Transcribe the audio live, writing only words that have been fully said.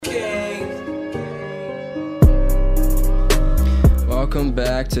Welcome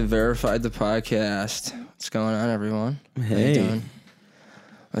back to Verified the Podcast. What's going on, everyone? Hey. How you doing?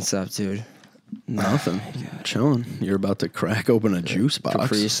 What's up, dude? Nothing. Chilling. You're about to crack open a juice box.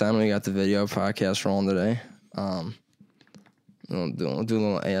 Capri Sun, we got the video podcast rolling today. We'll do a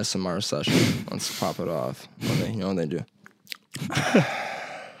little ASMR session. Let's pop it off. You know what they do.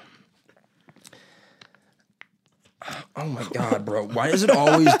 Oh my god, bro! Why does it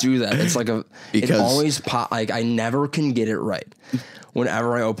always do that? It's like it always pop. Like I never can get it right.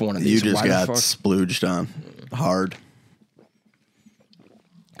 Whenever I open one of these, you just got splooged on hard.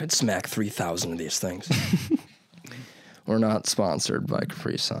 I'd smack 3,000 of these things. We're not sponsored by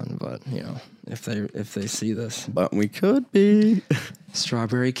Capri Sun, but you know, if they see this, but we could be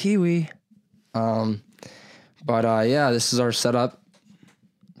strawberry kiwi. Yeah, this is our setup.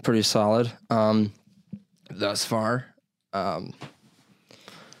 Pretty solid. Thus far.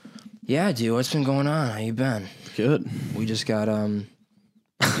 Yeah, dude, what's been going on? How you been? Good. We just got some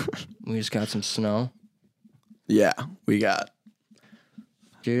snow. Yeah, we got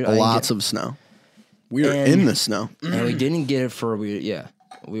lots of snow. We are in the snow. And we didn't get it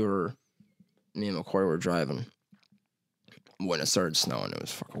me and McCoy were driving when it started snowing. It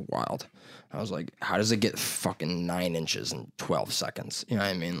was fucking wild. I was like, how does it get fucking 9 inches in 12 seconds? You know what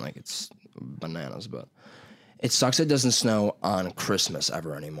I mean? Like, it's bananas, but it sucks it doesn't snow on Christmas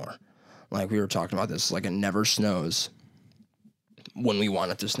ever anymore. Like, we were talking about this. Like, it never snows when we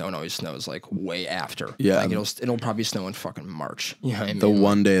want it to snow. It always snows, like, way after. Yeah. Like, it'll probably snow in fucking March. You know what I mean? The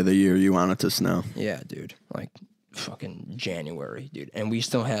one day of the year you want it to snow. Yeah, dude. Like, fucking January, dude. And we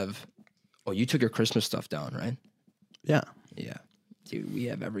still have... Oh, you took your Christmas stuff down, right? Yeah. Yeah. Dude, we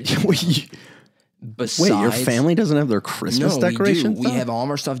have everything. Besides, wait, your family doesn't have their Christmas decorations? We have all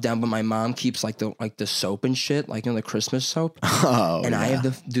our stuff down, but my mom keeps like the soap and shit, like, you know, the Christmas soap. Oh, and yeah. I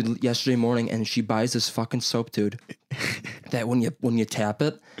have dude yesterday morning, and she buys this fucking soap, dude. That when you tap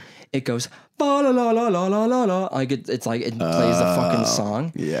it, it goes la la la la la la la. Like it's like it plays the fucking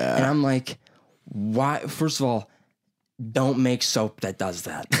song. Yeah. And I'm like, why? First of all, don't make soap that does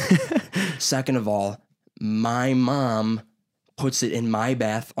that. Second of all, my mom puts it in my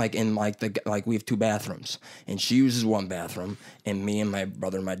bath, like in like we have 2 bathrooms, and she uses one bathroom, and me and my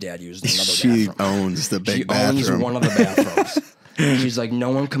brother and my dad use another she bathroom. Owns the big she bathroom. Owns one of the bathrooms. She's like, no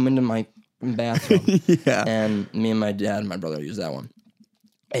one come into my bathroom. Yeah. And me and my dad and my brother use that one.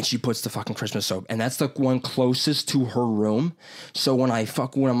 And she puts the fucking Christmas soap, and that's the one closest to her room. So when I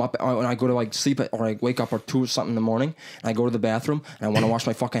go to like sleep or I wake up or 2 or something in the morning, and I go to the bathroom and I want to wash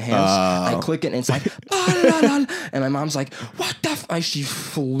my fucking hands, I click it and it's like, and my mom's like, what the? She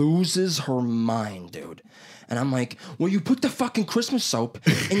loses her mind, dude. And I'm like, well, you put the fucking Christmas soap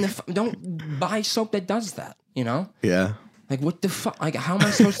in the. Don't buy soap that does that, you know? Yeah. Like, what the fuck? Like, how am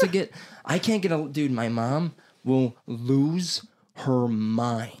I supposed to get? I can't get a dude. My mom will lose her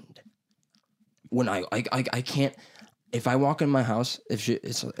mind when I can't. If I walk in my house,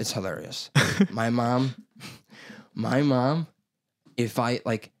 it's hilarious. my mom, if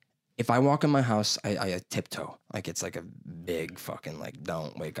I walk in my house, I tiptoe, like it's like a big fucking like,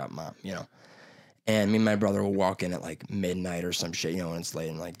 don't wake up, mom, you know. And me and my brother will walk in at like midnight or some shit, you know, when it's late,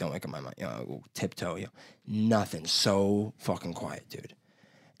 and like, don't wake up my mom, you know, we'll tiptoe, you know. Nothing, so fucking quiet, dude.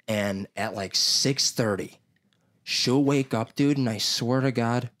 And at like 6:30. She'll wake up, dude, and I swear to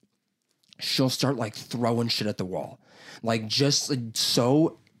God, she'll start like throwing shit at the wall. Like, just like,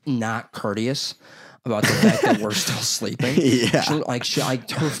 so not courteous about the fact that we're still sleeping. Yeah.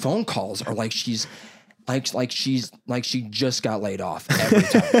 Her phone calls are like she just got laid off every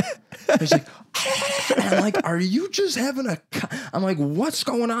time. She's like, and I'm like, are you just having a? I'm like, what's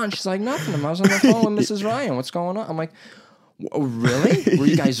going on? She's like, nothing. I was on the phone with Mrs. Ryan. What's going on? I'm like, really? Were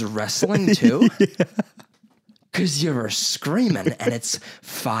you guys wrestling too? Yeah. Because you were screaming, and it's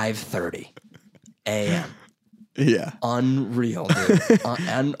 5:30 a.m. Yeah. Unreal, dude.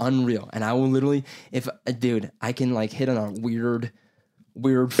 Unreal. And I will literally, I can like hit on a weird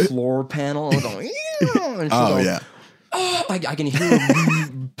floor panel and go, and yeah. Oh, I can hear her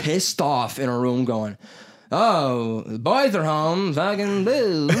pissed off in a room going, oh, the boys are home, fucking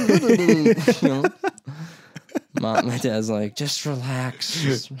boo. You know? My dad's like, just relax.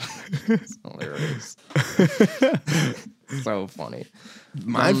 It's hilarious. So funny.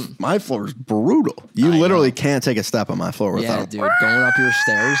 My floor is brutal. You literally can't take a step on my floor without. Yeah, dude, going up your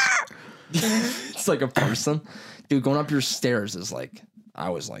stairs. It's like a person. Dude, going up your stairs is like, I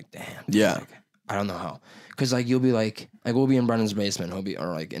was like, damn. Dude, Yeah. Like, I don't know how. Because like, you'll be like we'll be in Brennan's basement. Or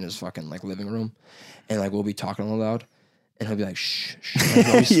like in his fucking like living room. And like, we'll be talking loud. And he'll be like, shh, shh.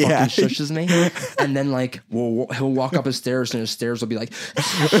 And he always fucking shushes me. And then, like, he'll walk up his stairs, and his stairs will be like,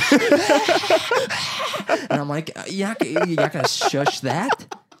 and I'm like, you're not going to shush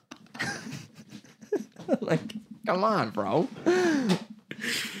that? Like, come on, bro.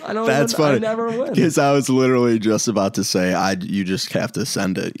 That's funny. I never win. Because I was literally just about to say, you just have to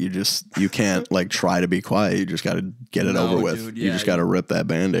send it. You can't, like, try to be quiet. You just got to get it over with. Dude, you just got to rip that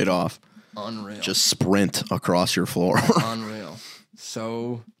Band-Aid off. Unreal. Just sprint across your floor. Unreal.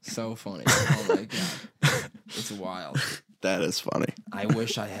 So funny. Oh my God. It's wild. That is funny. I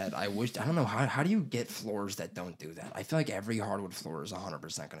don't know, how do you get floors that don't do that? I feel like every hardwood floor is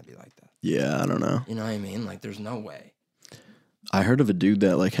 100% going to be like that. Yeah, I don't know. You know what I mean? Like, there's no way. I heard of a dude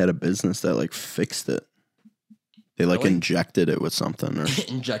that, like, had a business that, like, fixed it. They, like, injected it with something. Or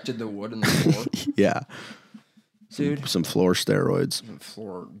injected the wood in the floor? Yeah. Dude. Some floor steroids. Some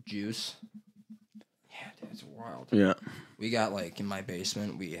floor juice. Yeah, dude, it's wild. Yeah. We got, like, in my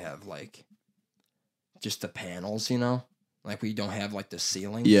basement, we have, like, just the panels, you know? Like, we don't have, like, the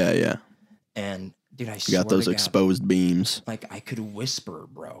ceiling. Yeah, yeah. And, dude, I you swear got those to exposed God, beams. like, I could whisper,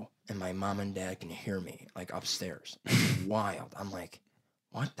 bro, and my mom and dad can hear me, like, upstairs. It's wild. I'm like,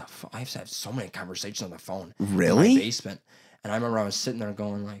 what the fuck? I've had so many conversations on the phone. Really? In my basement. And I remember I was sitting there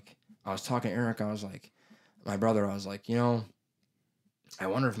going, like, I was talking to Eric, I was like, my brother, I was like, you know, I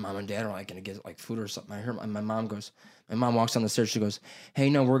wonder if mom and dad are, like, going to get, like, food or something. I heard my mom walks down the stairs, she goes,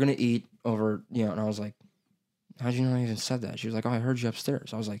 hey, no, we're going to eat over, you know, and I was like, how'd you know I even said that? She was like, oh, I heard you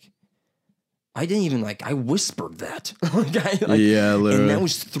upstairs. I was like, I didn't even, like, I whispered that. Yeah, literally. And that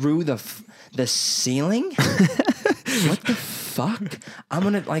was through the ceiling? What the fuck? I'm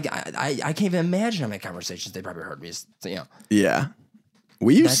going to, like, I can't even imagine how many conversations they probably heard me, you know. Yeah.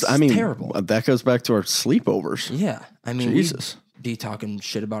 Terrible. That goes back to our sleepovers. Yeah. I mean, Jesus. We'd be talking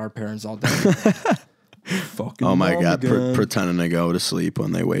shit about our parents all day. Fucking oh my God, pretending to go to sleep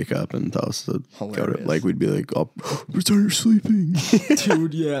when they wake up and tell us to go to, like, we'd be like, oh, pretend you're sleeping.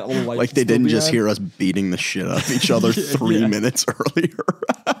 Dude, yeah. Like they didn't just hear us beating the shit out of each other 3 minutes earlier.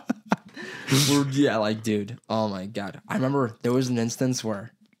 Yeah, like, dude, oh my God. I remember there was an instance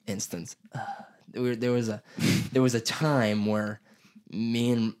where, there was a time where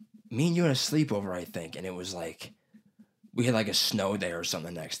me and you had a sleepover, I think, and it was like, we had like a snow day or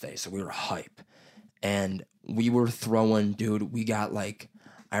something the next day, so we were hype. And we were throwing, dude, we got like,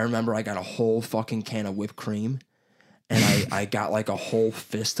 I remember I got a whole fucking can of whipped cream, and I got like a whole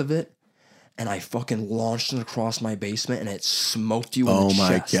fist of it, and I fucking launched it across my basement, and it smoked you in the chest. Oh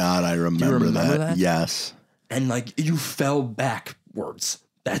my God, I remember that. Yes. And like, you fell backwards.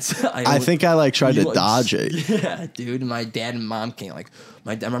 I think I like tried to dodge it. Yeah, dude. My dad and mom came. Like,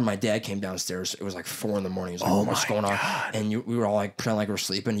 I remember my dad came downstairs. It was like 4 a.m. He was like, "What's going on?" And we were all like pretending like we're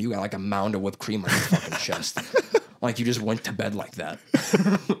sleeping. You got like a mound of whipped cream on your fucking chest. Like you just went to bed like that.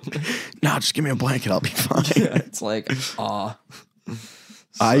 No, just give me a blanket. I'll be fine. Yeah, it's like, oh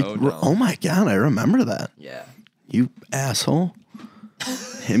my God, I remember that. Yeah. You asshole.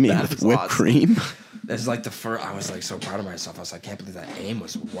 Hit me with whipped cream. This is like the first. I was like so proud of myself. I was like, I can't believe that aim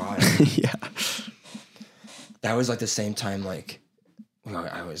was wild. Yeah. That was like the same time. Like,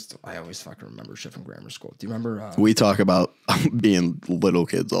 I always fucking remember shit from grammar school. Do you remember? We talk about being little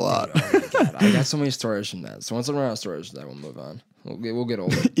kids a lot. Oh my God. I got so many stories from that. So once I run out of stories from that, we'll move on. We'll get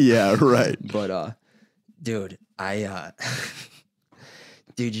older. Yeah, right. But dude,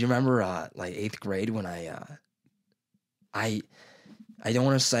 dude, you remember like 8th grade when I don't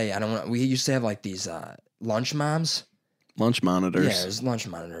want to say, we used to have like these lunch moms. Lunch monitors. Yeah, there's lunch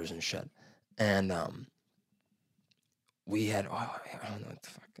monitors and shit. And we had, I don't know what the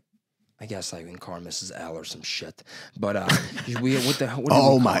fuck. I guess like we can call her Mrs. L or some shit. But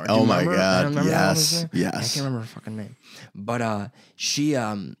oh my God. Yes. Yes. I can't remember her fucking name. But she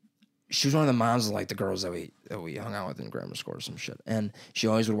was one of the moms of like the girls that we hung out with in grammar school or some shit. And she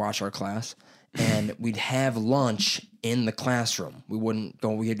always would watch our class. And we'd have lunch in the classroom. We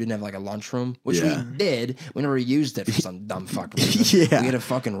didn't have like a lunchroom, which we did. We never used it for some dumb fuck reason. Yeah. We had to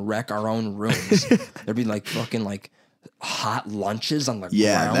fucking wreck our own rooms. There'd be like fucking like hot lunches on the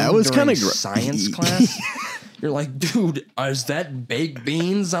ground. That was kind of science class. You're like, dude, is that baked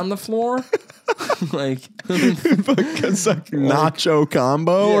beans on the floor? Like nacho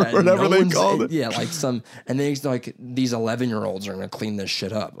combo or whatever they called it. Yeah, like and then like these 11-year-olds are gonna clean this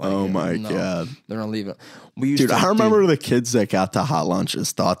shit up. Like, oh my God, they're gonna leave it. I remember the kids that got to hot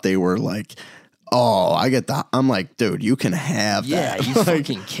lunches thought they were like, oh, I get that. I'm like, dude, you can have that. Yeah, you like,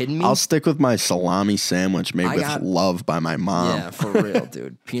 fucking kidding me? I'll stick with my salami sandwich made with love by my mom. Yeah, for real,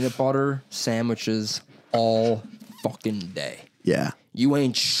 dude. Peanut butter sandwiches all fucking day. Yeah. You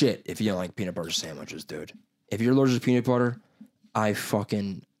ain't shit if you don't like peanut butter sandwiches, dude. if you're allergic to peanut butter, I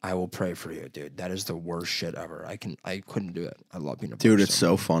will pray for you, dude. That is the worst shit ever. I couldn't do it. I love peanut butter. Dude, it's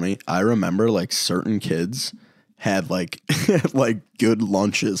so funny. I remember like certain kids had like like good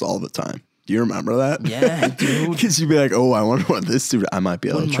lunches all the time. Do you remember that? Yeah, dude. Because you'd be like, oh, I wonder what this dude. I might be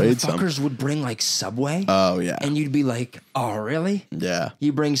able to trade some. Motherfuckers would bring like Subway. Oh yeah. And you'd be like, oh really? Yeah.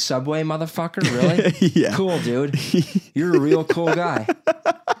 You bring Subway, motherfucker? Really? Yeah. Cool, dude. You're a real cool guy.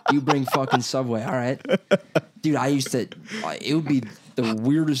 You bring fucking Subway. All right. Dude, I used to, it would be the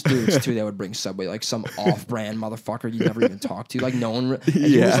weirdest dudes too that would bring Subway, like some off-brand motherfucker you never even talked to, like no one.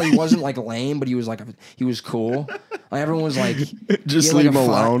 He wasn't like lame, but he was like he was cool. Like everyone was like, just leave him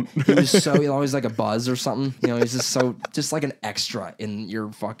alone. He was so he always like a buzz or something. You know, he's just like an extra in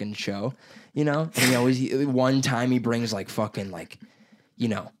your fucking show. You know, and he always one time he brings like fucking like, you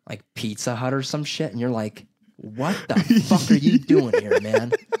know, like Pizza Hut or some shit, and you're like, what the fuck are you doing here,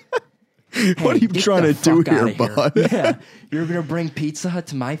 man? Hey, what are you trying to do here, bud? Yeah, you're gonna bring Pizza Hut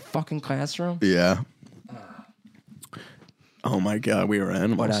to my fucking classroom? Yeah. Oh my god, we were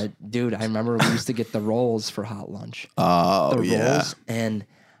animals. But I remember we used to get the rolls for hot lunch. Oh the yeah. Rolls, and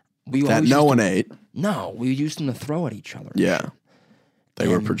we that no one ate. No, we used them to throw at each other. Yeah. They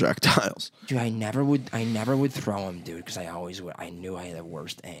were projectiles. Dude, I never would throw them, dude, because I always would. I knew I had the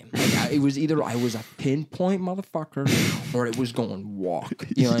worst aim. Like, it was either I was a pinpoint motherfucker, or it was going walk.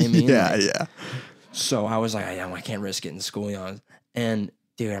 You know what I mean? Yeah, like, yeah. So I was like, I can't risk it in school, you know. And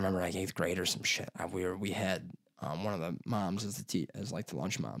dude, I remember like 8th grade or some shit. We had one of the moms as like the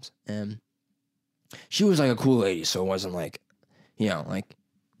lunch moms, and she was like a cool lady, so it wasn't like, you know, like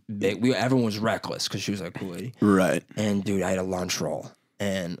big. Everyone was reckless because she was like a cool lady, right? And dude, I had a lunch roll.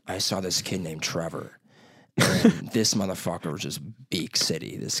 And I saw this kid named Trevor. And this motherfucker was just Beak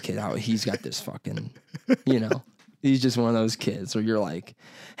City. This kid, he's got this fucking, you know, he's just one of those kids where you're like,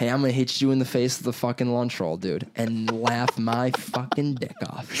 hey, I'm going to hit you in the face with the fucking lunch roll, dude, and laugh my fucking dick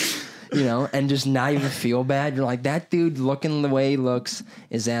off, you know, and just not even feel bad. You're like, that dude looking the way he looks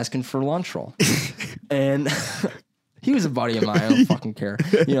is asking for lunch roll. And he was a buddy of mine. I don't fucking care,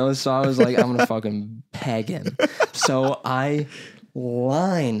 you know, so I was like, I'm going to fucking peg him. So I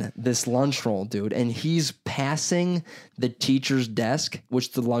line this lunch roll, dude, and he's passing the teacher's desk,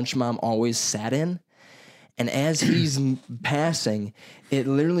 which the lunch mom always sat in. And as he's passing, it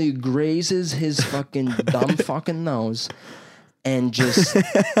literally grazes his fucking dumb fucking nose and just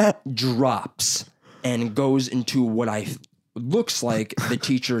drops and goes into what looks like the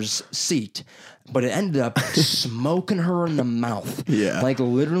teacher's seat. But it ended up smoking her in the mouth. Yeah. Like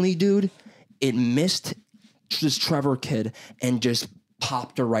literally, dude, it missed this Trevor kid and just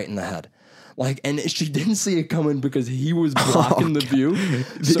popped her right in the head. Like, and she didn't see it coming because he was blocking the view.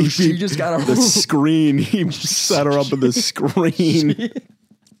 So she just got the screen. He set her up with the screen.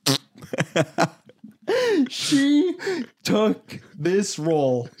 She took this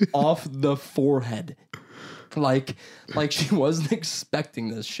roll off the forehead. Like she wasn't expecting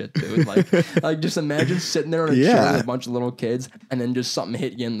this shit, dude. Like just imagine sitting there in a chair with a bunch of little kids and then just something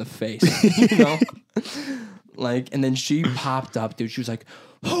hit you in the face, you know? Like, and then she popped up, dude. She was like,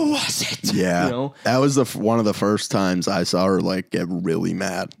 who was it? Yeah. You know? That was one of the first times I saw her like get really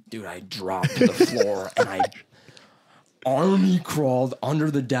mad. Dude, I dropped to the floor and I army crawled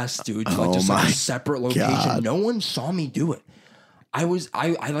under the desk, dude, to like just like a separate location. God. No one saw me do it. I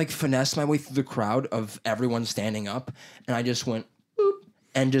like finessed my way through the crowd of everyone standing up, and I just went boop,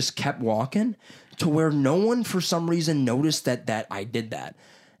 and just kept walking to where no one for some reason noticed that I did that,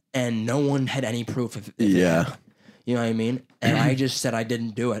 and no one had any proof if it happened. You know what I mean? And I just said I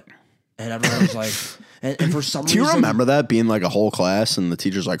didn't do it, and everyone was like, and for some reason, do you remember that being like a whole class, and the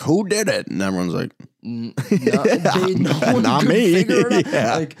teacher's like, "Who did it?" And everyone's like, no one not could me. figure it out.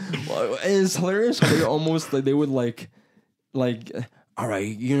 Yeah. Like, it's hilarious. They almost like they would like, all right,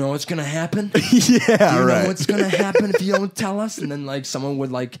 you know what's gonna happen? Yeah, you right. know what's gonna happen if you don't tell us? And then like someone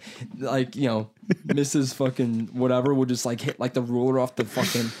would like you know, Mrs. fucking whatever would just like hit like the ruler off the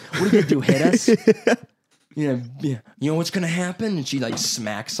fucking. What are you gonna do? Hit us? You know what's gonna happen? And she like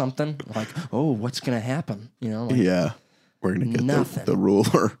smacks something. Like, oh, what's gonna happen? You know? Like, yeah, we're gonna get the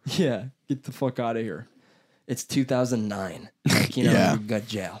ruler. Yeah, get the fuck out of here. It's 2009. Like, you know, Yeah. you got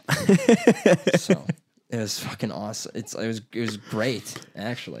jail. So it was fucking awesome. It was great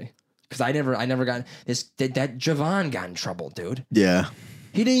actually, because I never got this. That Javon got in trouble, dude. Yeah,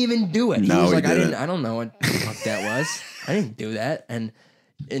 he didn't even do it. No, he was like, didn't. I don't know what the fuck that was. I didn't do that, and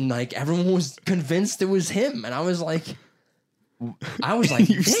like everyone was convinced it was him, and I was like,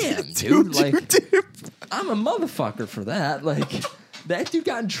 damn, dude, like I'm a motherfucker for that. Like that dude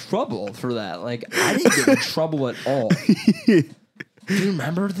got in trouble for that. Like I didn't get in trouble at all. Do you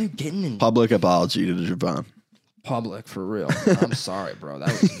remember them getting in public apology to Javon? Public for real. I'm sorry, bro. That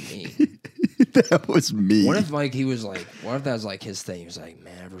was me. That was me. What if like he was like? What if that was like his thing? He was like,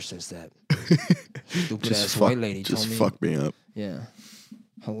 man, ever since that stupid ass white lady told me, just fuck me up. Yeah,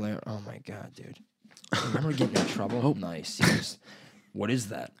 hilarious. Oh my god, dude. I remember getting in trouble. Oh, nice. Yes. What is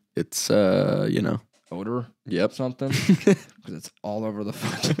that? It's odor. Yep. Something. Because it's all over the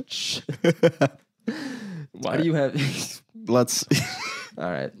fucking shit. Why do you have? Let's.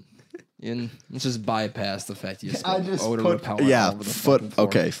 All right. Let's just bypass the fact you I just odor put, repellent yeah, all over the fucking floor.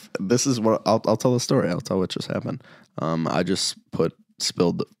 Okay, this is what I'll tell the story. I'll tell what just happened. I just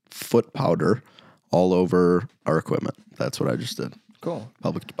spilled foot powder all over our equipment. That's what I just did. Cool.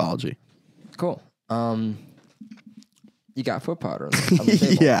 Public topology. Cool. You got foot powder on the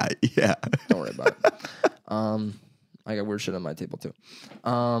table. Yeah. Don't worry about it. I got weird shit on my table too.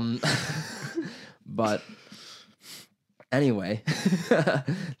 But anyway,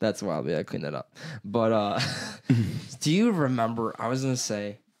 that's wild. Yeah, I cleaned that up. But do you remember? I was gonna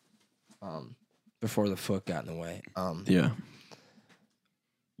say, before the foot got in the way. Yeah.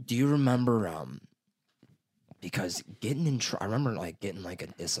 Do you remember? Because getting in, I remember like getting like a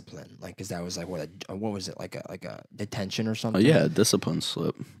discipline, like because that was like what was it like a detention or something? Oh yeah, a discipline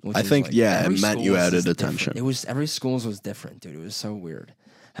slip. Which I think like, it meant you added attention. Different. It was every school's was different, dude. It was so weird.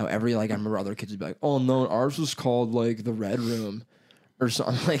 How I remember other kids would be like, "Oh no, ours was called like the Red Room," or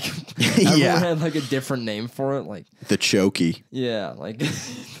something. Like everyone had like a different name for it, like the Chokey. Yeah, like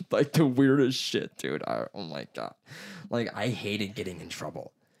like the weirdest shit, dude. Oh my god, like I hated getting in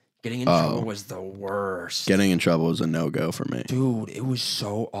trouble. Getting in trouble was the worst. Getting in trouble was a no-go for me. Dude, it was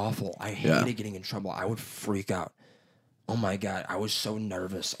so awful. I hated getting in trouble. I would freak out. Oh my god, I was so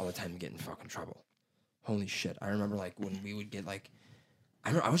nervous all the time to get in fucking trouble. Holy shit. I remember like when we would get like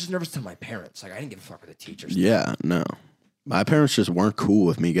I was just nervous to my parents. Like I didn't give a fuck with the teachers. Yeah, no. My parents just weren't cool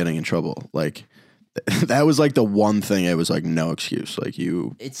with me getting in trouble. Like that was like the one thing. It was like no excuse. Like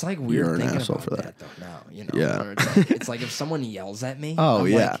it's like weird you're an thinking asshole about for that. Though now. You know, yeah. It's like if someone yells at me. Oh I'm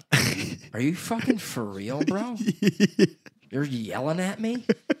yeah. Like, are you fucking for real, bro? You're yelling at me?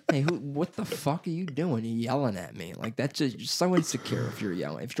 Hey, what the fuck are you doing? You're yelling at me. Like that's just you're so insecure if you're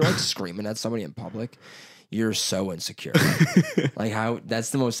yelling. If you're like screaming at somebody in public, you're so insecure. Like that's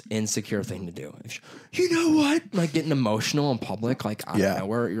the most insecure thing to do. You know what? Like getting emotional in public, like out of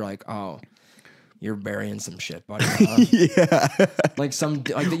nowhere, you're like, oh. You're burying some shit, buddy. Yeah. Like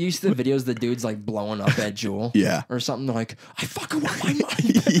they used to the videos, the dude's like blowing up at Jewel. Yeah. Or something. They're like, I fucking want my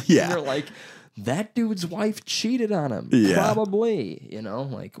money. Yeah. And you're like, that dude's wife cheated on him. Yeah. Probably. You know,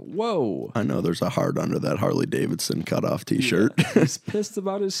 like, whoa. I know there's a heart under that Harley Davidson cutoff t-shirt. Yeah. He's pissed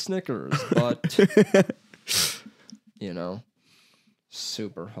about his Snickers, but, you know,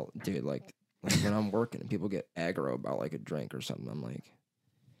 super, dude, like when I'm working and people get aggro about like a drink or something, I'm like,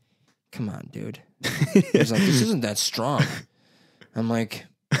 come on, dude. He's like, this isn't that strong. I'm like,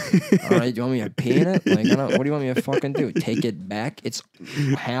 all right, do you want me to pee in it? Like, what do you want me to fucking do? Take it back? It's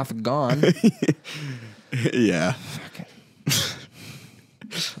half gone. Yeah. Fucking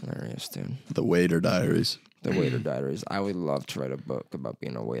hilarious, dude. The Waiter Diaries. The Waiter Diaries. I would love to write a book about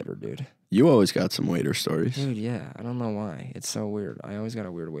being a waiter, dude. You always got some waiter stories. Dude, yeah. I don't know why. It's so weird. I always got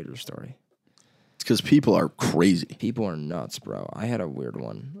a weird waiter story. It's because people are crazy. People are nuts, bro. I had a weird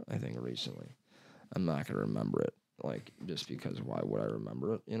one, I think, recently. I'm not going to remember it, like, just because why would I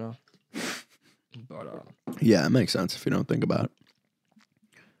remember it, you know? But, yeah, it makes sense if you don't think about it.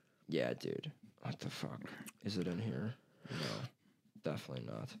 Yeah, dude. What the fuck? Is it in here? No, definitely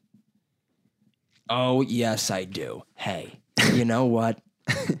not. Oh, yes, I do. Hey, you know what?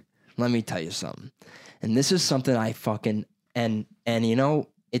 Let me tell you something. And this is something I fucking, and you know,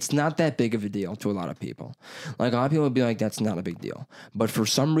 it's not that big of a deal to a lot of people. Like, a lot of people would be like, that's not a big deal. But for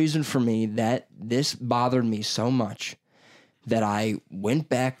some reason, for me, this bothered me so much that I went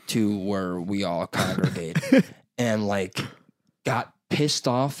back to where we all congregate and, like, got pissed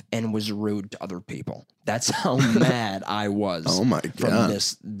off and was rude to other people. That's how mad I was from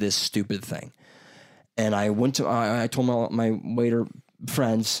this stupid thing. And I went to, I told my waiter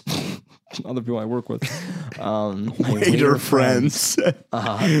friends, other people I work with, my waiter friends.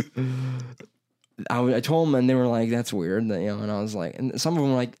 I told them, and they were like, "That's weird," you know. And I was like, and some of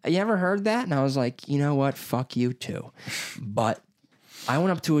them were like, "You ever heard that?" And I was like, "You know what? Fuck you too." But I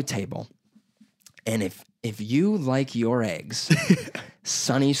went up to a table, and if you like your eggs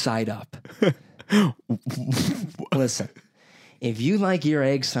sunny side up, listen, if you like your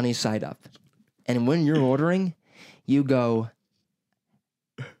eggs sunny side up, and when you're ordering, you go,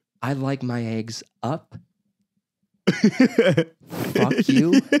 I like my eggs up. Fuck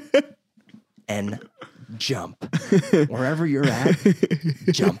you. And jump. Wherever you're at,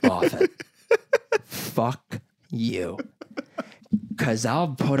 jump off it. Fuck you. Because I'll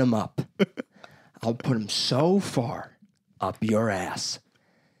put him up. I'll put him so far up your ass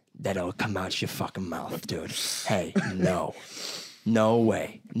that it'll come out your fucking mouth, dude. Hey, no. No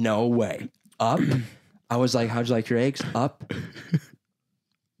way. No way. Up? I was like, how'd you like your eggs? Up?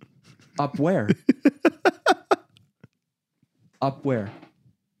 Up where? Up where?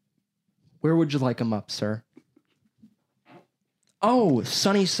 Where would you like them up, sir? Oh,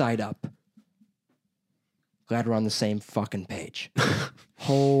 sunny side up. Glad we're on the same fucking page.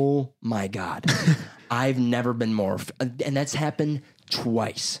 Oh my God. I've never been more, and that's happened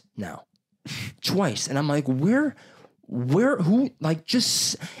twice now. Twice. And I'm like, who, like,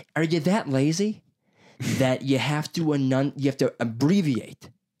 just, are you that lazy that you have to abbreviate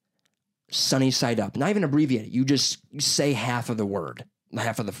sunny side up? Not even abbreviate it. You just say half of the word,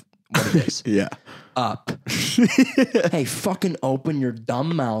 half of what it is. Yeah. Up. Hey, fucking open your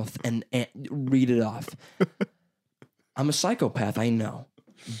dumb mouth and read it off. I'm a psychopath, I know.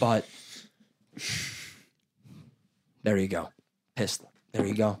 But there you go. Pissed. There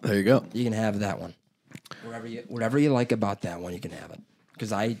you go. There you go. You can have that one. Whatever you like about that one, you can have it.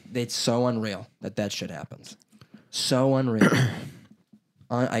 Because it's so unreal that shit happens. So unreal.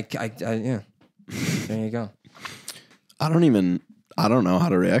 Yeah. There you go. I don't know how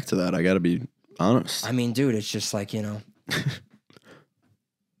to react to that. I got to be honest. I mean, dude, it's just like, don't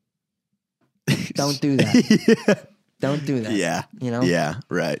do that. Yeah. Don't do that. Yeah. You know? Yeah,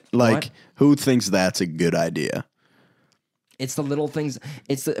 right. Like, who thinks that's a good idea? It's the little things.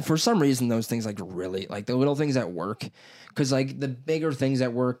 For some reason, those things like really, like the little things at work, because like the bigger things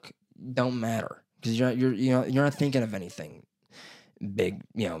at work don't matter because you're not thinking of anything big,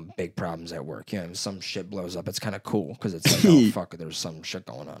 big problems at work. Some shit blows up. It's kind of cool because it's like, oh fuck, there's some shit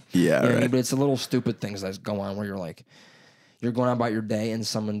going on. Yeah, right. But it's the little stupid things that go on where you're like, you're going about your day and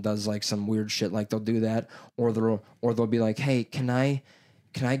someone does like some weird shit, like they'll do that, or they'll be like, hey, can I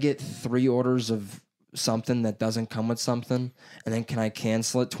get 3 orders of something that doesn't come with something, and then can I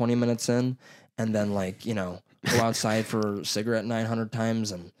cancel it 20 minutes in, and then like go outside for a cigarette 900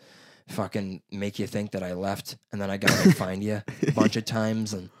 times and fucking make you think that I left, and then I gotta find you a bunch of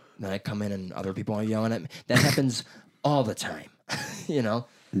times, and then I come in and other people are yelling at me. That happens all the time, Yeah.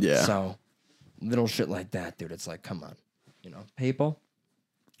 So little shit like that, dude. It's like, come on, people,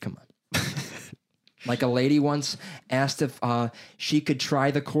 come on. Like a lady once asked if she could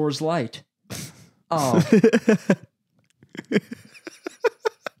try the Coors Light. Oh.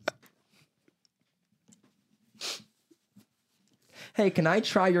 Hey, can I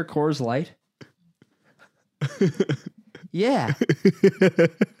try your Coors Light? Yeah.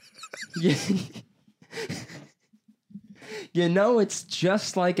 It's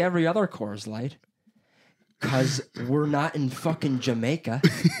just like every other Coors Light. Because we're not in fucking Jamaica.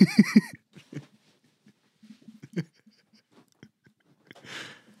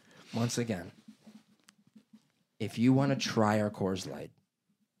 Once again, if you want to try our Coors Light,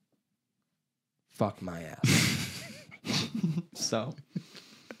 fuck my ass. So,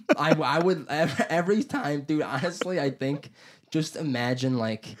 I would every time, dude. Honestly, I think just imagine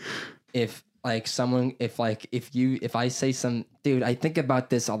like if I say some, dude. I think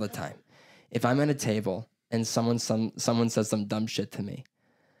about this all the time. If I'm at a table and someone says some dumb shit to me,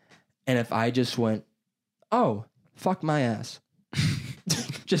 and if I just went, oh, fuck my ass,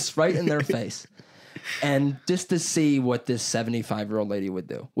 just right in their face. And just to see what this 75-year-old lady would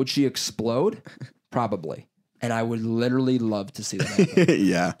do. Would she explode? Probably. And I would literally love to see that happen.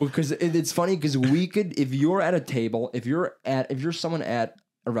 Yeah. Because it's funny because we could, if you're at a table, if you're someone at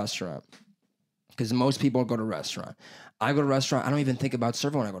a restaurant, because most people go to a restaurant. I go to a restaurant, I don't even think about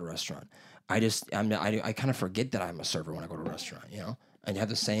serving when I go to a restaurant. I kind of forget that I'm a server when I go to a restaurant, And have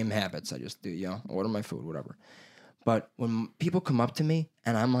the same habits. I just do, order my food, whatever. But when people come up to me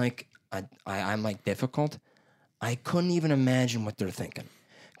and I'm like, I'm like difficult, I couldn't even imagine what they're thinking.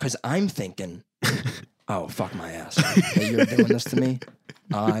 Because I'm thinking, oh, fuck my ass. That you're doing this to me?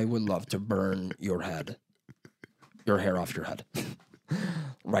 I would love to burn your hair off your head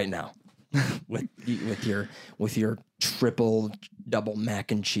right now. with your triple double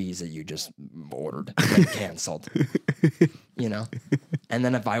mac and cheese that you just ordered and canceled. And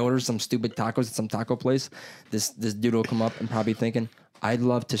then if I order some stupid tacos at some taco place, this dude will come up and probably thinking, I'd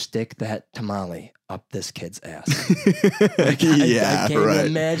love to stick that tamale up this kid's ass. I can't even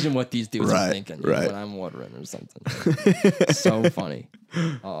imagine what these dudes are thinking when I'm ordering or something. So funny.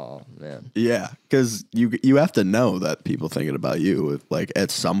 Oh, man. Yeah, because you have to know that people thinking about you, like at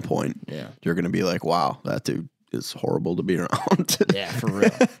some point, you're going to be like, wow, that dude is horrible to be around. Yeah, for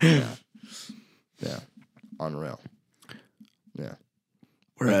real. Yeah. Unreal. Yeah.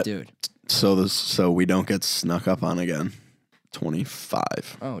 We're at dude. So we don't get snuck up on again.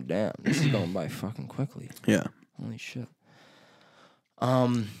 25. Oh damn, this is going by fucking quickly. Yeah. Holy shit.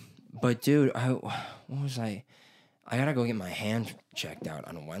 But dude, what was I gotta go get my hand checked out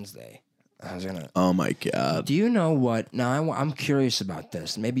on Wednesday. I was gonna. Oh my god. Do you know what? Now I'm curious about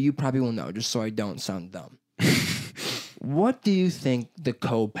this. Maybe you probably will know, just so I don't sound dumb. What do you think the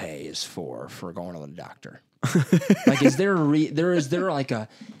copay is for going to the doctor? Like, is there like a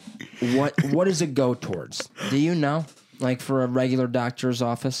what does it go towards? Do you know? Like for a regular doctor's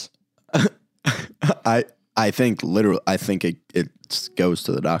office? I think literally it goes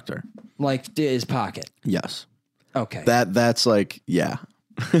to the doctor. Like his pocket. Yes. Okay. That's like, yeah.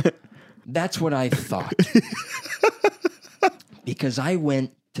 That's what I thought. Because I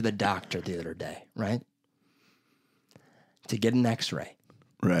went to the doctor the other day, right? To get an x-ray.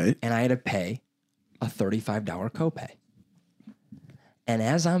 Right. And I had to pay a $35 copay. And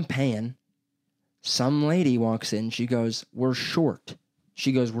as I'm paying, some lady walks in. She goes, "We're short."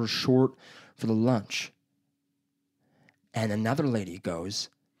 She goes, "We're short for the lunch." And another lady goes,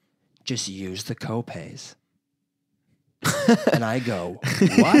 "Just use the copays." And I go,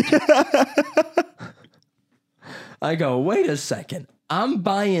 "What?" I go, "Wait a second. I'm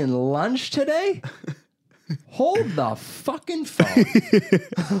buying lunch today? Hold the fucking phone."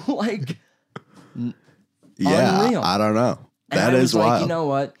 Like, yeah, unreal. I don't know. And That I is was like, wild. you know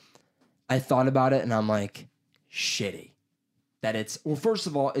what? I thought about it and I'm like, shitty. That it's, well, first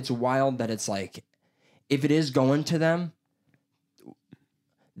of all, it's wild that it's like, if it is going to them,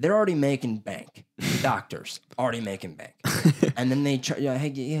 they're already making bank. Doctors already making bank. And then they charge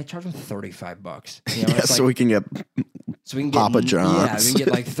them $35. You know, Yeah, so we can get so we can Papa get, John's. Yeah, we can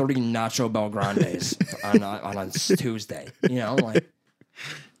get like 30 Nacho Bel Grandes on a Tuesday. You know, like,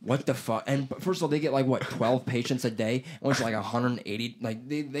 what the fuck? And first of all, they get like what, 12 patients a day, which is like 180. Like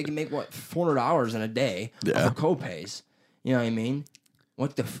they can make what, $400 in a day off of copays. You know what I mean?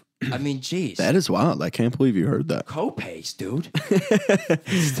 What the? I mean, geez. That is wild. I can't believe you heard that. Copays, dude.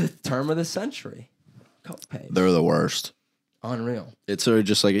 It's the term of the century. Copays. They're the worst. Unreal. It's sort of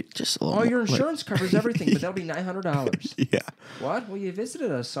just like a little. Oh, your insurance covers everything, but that'll be $900. Yeah. What? Well, you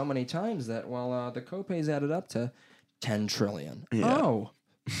visited us so many times that the copays added up to $10 trillion. Yeah. Oh.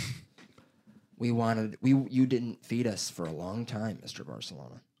 You didn't feed us for a long time, Mr.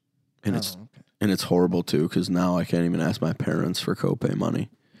 Barcelona. And it's horrible too, because now I can't even ask my parents for copay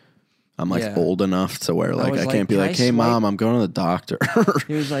money. I'm like old enough to where like I can't be like, "Hey mom, I'm going to the doctor."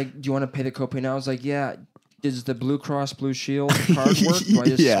 He was like, "Do you want to pay the copay now?" I was like, "Yeah." Does the Blue Cross Blue Shield card work? Do I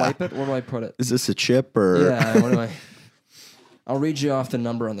just swipe it? Where do I put it? Is this a chip or? Yeah. What do I? I'll read you off the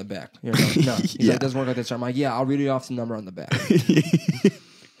number on the back. You're like, no, he's like, it doesn't work like this. I'm like, yeah, I'll read you off the number on the back.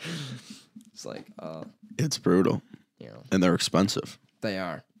 It's like, it's brutal. You know, and they're expensive. They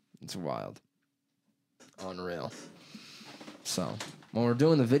are. It's wild. Unreal. So, when we're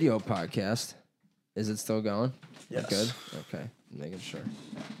doing the video podcast, is it still going? Yes. Good? Okay. Making sure.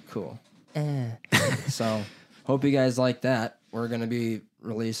 Cool. So, hope you guys like that. We're going to be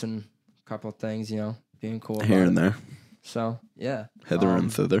releasing a couple of things, you know, being cool about here and there. So, yeah. Hither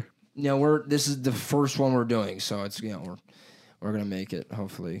and thither. You know, this is the first one we're doing, so it's, you know, we're going to make it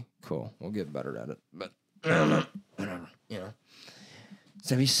hopefully cool. We'll get better at it. But whatever, you know. It's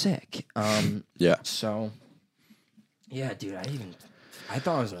going to be sick. Yeah. So, yeah, dude, I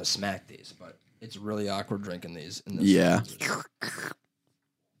thought I was going to smack these, but it's really awkward drinking these. In this yeah.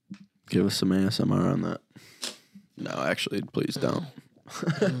 Give us some ASMR on that. No, actually, please don't.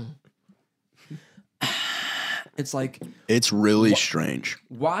 It's like... It's really strange.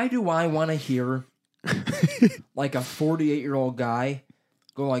 Why do I want to hear like a 48-year-old guy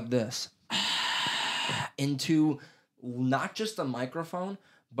go like this into not just a microphone,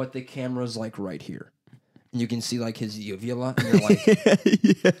 but the camera's like right here. And you can see like his uvula. And you're like...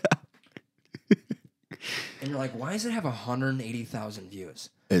 yeah. And you're like, why does it have 180,000 views?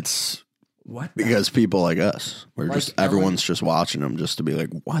 It's what because people like us, we're like just everyone's just watching them just to be like,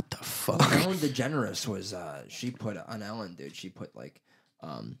 what the fuck? Well, Ellen DeGeneres was she put on Ellen, dude. She put like,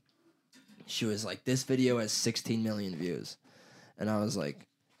 she was like, this video has 16 million views, and I was like,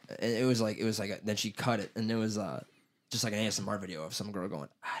 and it was like then she cut it, and it was just like an ASMR video of some girl going,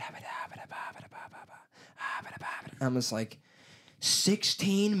 I'm just like,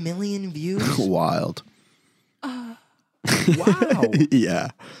 16 million views. Wild. Wow. Yeah.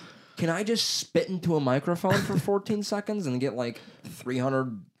 Can I just spit into a microphone for 14 seconds and get like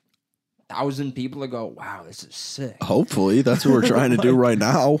 300,000 people to go, wow, this is sick? Hopefully. That's what we're trying to do right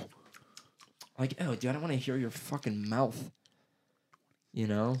now. Like, oh, dude, I don't want to hear your fucking mouth. You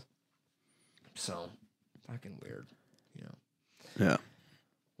know? So, fucking weird. You know? Yeah.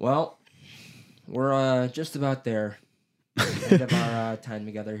 Well, we're just about there. End of our time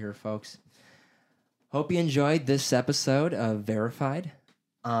together here, folks. Hope you enjoyed this episode of Verified.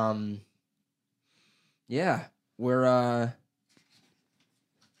 Yeah, we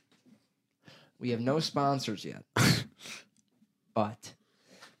have no sponsors yet, but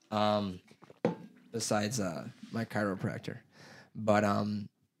besides my chiropractor, but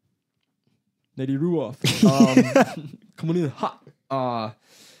Nettie Ruoff, coming in hot. I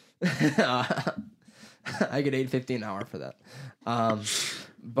get $8.50 an hour for that.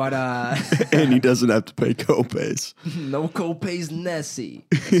 But and he doesn't have to pay copays. No copays, Nessie.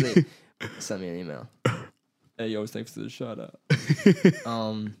 Send me an email. Hey, yo, thanks for the shout out.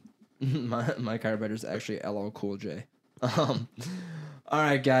 My chiropractor is actually LL Cool J. All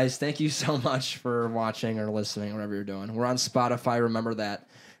right, guys, thank you so much for watching or listening, whatever you're doing. We're on Spotify. Remember that.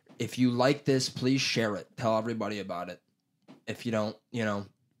 If you like this, please share it. Tell everybody about it. If you don't,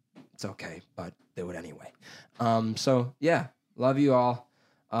 it's okay, but do it anyway. So yeah, love you all.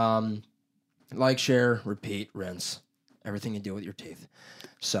 Like, share, repeat, rinse. Everything you do with your teeth.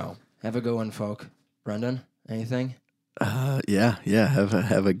 So have a good one, folk. Brendan, anything? Yeah.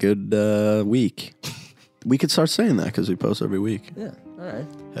 Have a good week. We could start saying that because we post every week. Yeah. All right.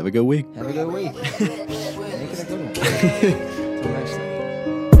 Have a good week. Have a good week. Make it a good one. Till next time.